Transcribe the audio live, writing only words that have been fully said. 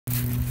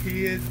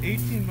He is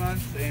 18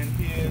 months and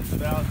he is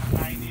about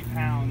 90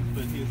 pounds,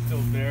 but he is still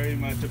very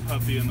much a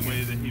puppy in the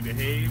way that he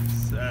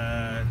behaves.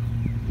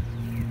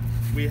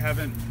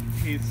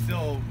 He's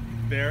still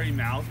very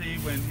mouthy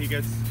when he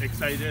gets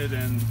excited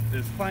and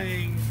is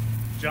playing,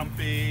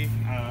 jumpy,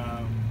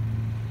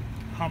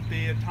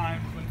 humpy at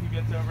times when he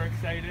gets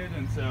overexcited,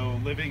 and so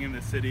living in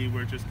the city,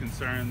 we're just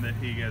concerned that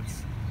he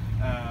gets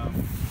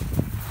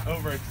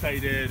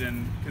overexcited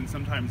and can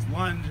sometimes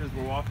lunge as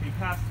we're walking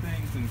past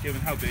things, and given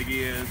how big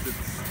he is, it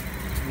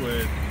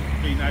would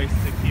be nice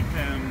to keep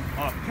him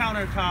off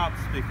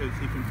countertops because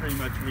he can pretty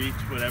much reach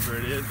whatever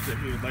it is that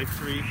he would like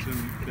to reach,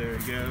 and there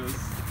he goes.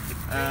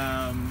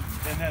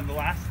 And then the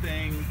last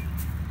thing,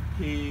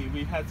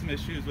 we've had some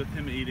issues with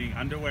him eating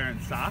underwear and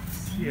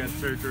socks. He had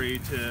surgery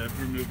to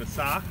remove a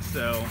sock,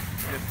 so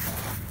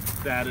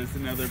that is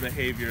another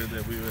behavior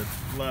that we would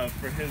love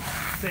for his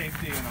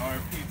safety and our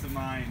peace of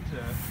mind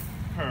to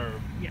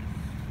curb. Yes.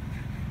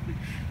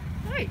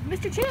 All right,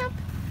 Mr. Champ,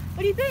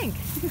 what do you think?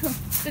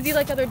 Does he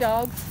like other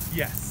dogs?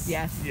 Yes.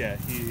 Yes. Yeah,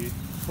 he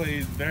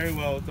plays very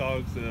well with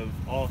dogs of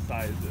all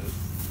sizes.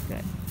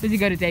 Good. Does he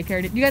go to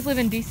daycare? Do you guys live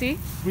in DC?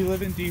 We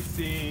live in DC.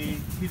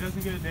 He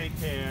doesn't go to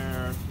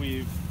daycare.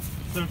 We've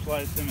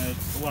socialized him at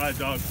a lot of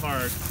dog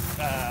parks.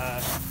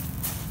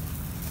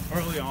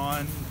 Early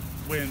on,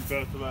 when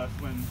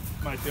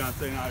my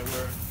fiance and I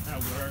were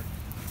at work,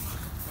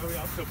 but he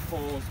also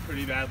pulls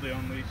pretty badly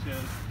on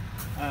leashes.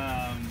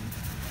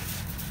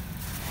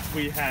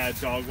 We had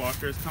dog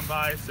walkers come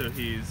by, so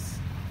he's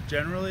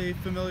generally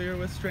familiar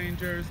with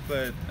strangers,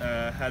 but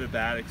had a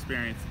bad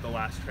experience at the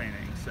last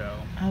training. So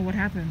what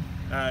happened?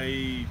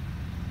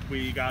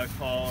 We got a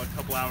call a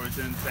couple hours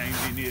in saying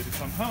he needed to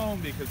come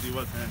home because he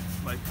wasn't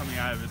coming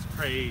out of his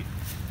crate.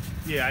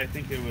 Yeah, I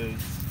think it was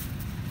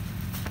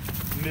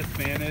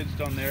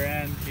mismanaged on their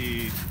end.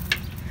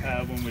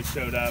 When we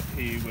showed up,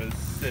 he was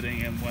sitting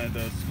in one of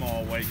those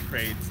small white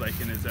crates,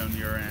 in his own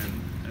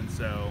urine, and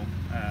so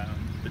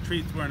the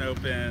treats weren't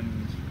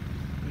open,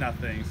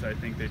 nothing. So I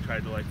think they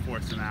tried to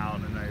force him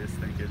out, and I just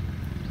think it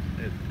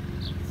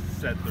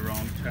set the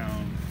wrong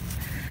tone.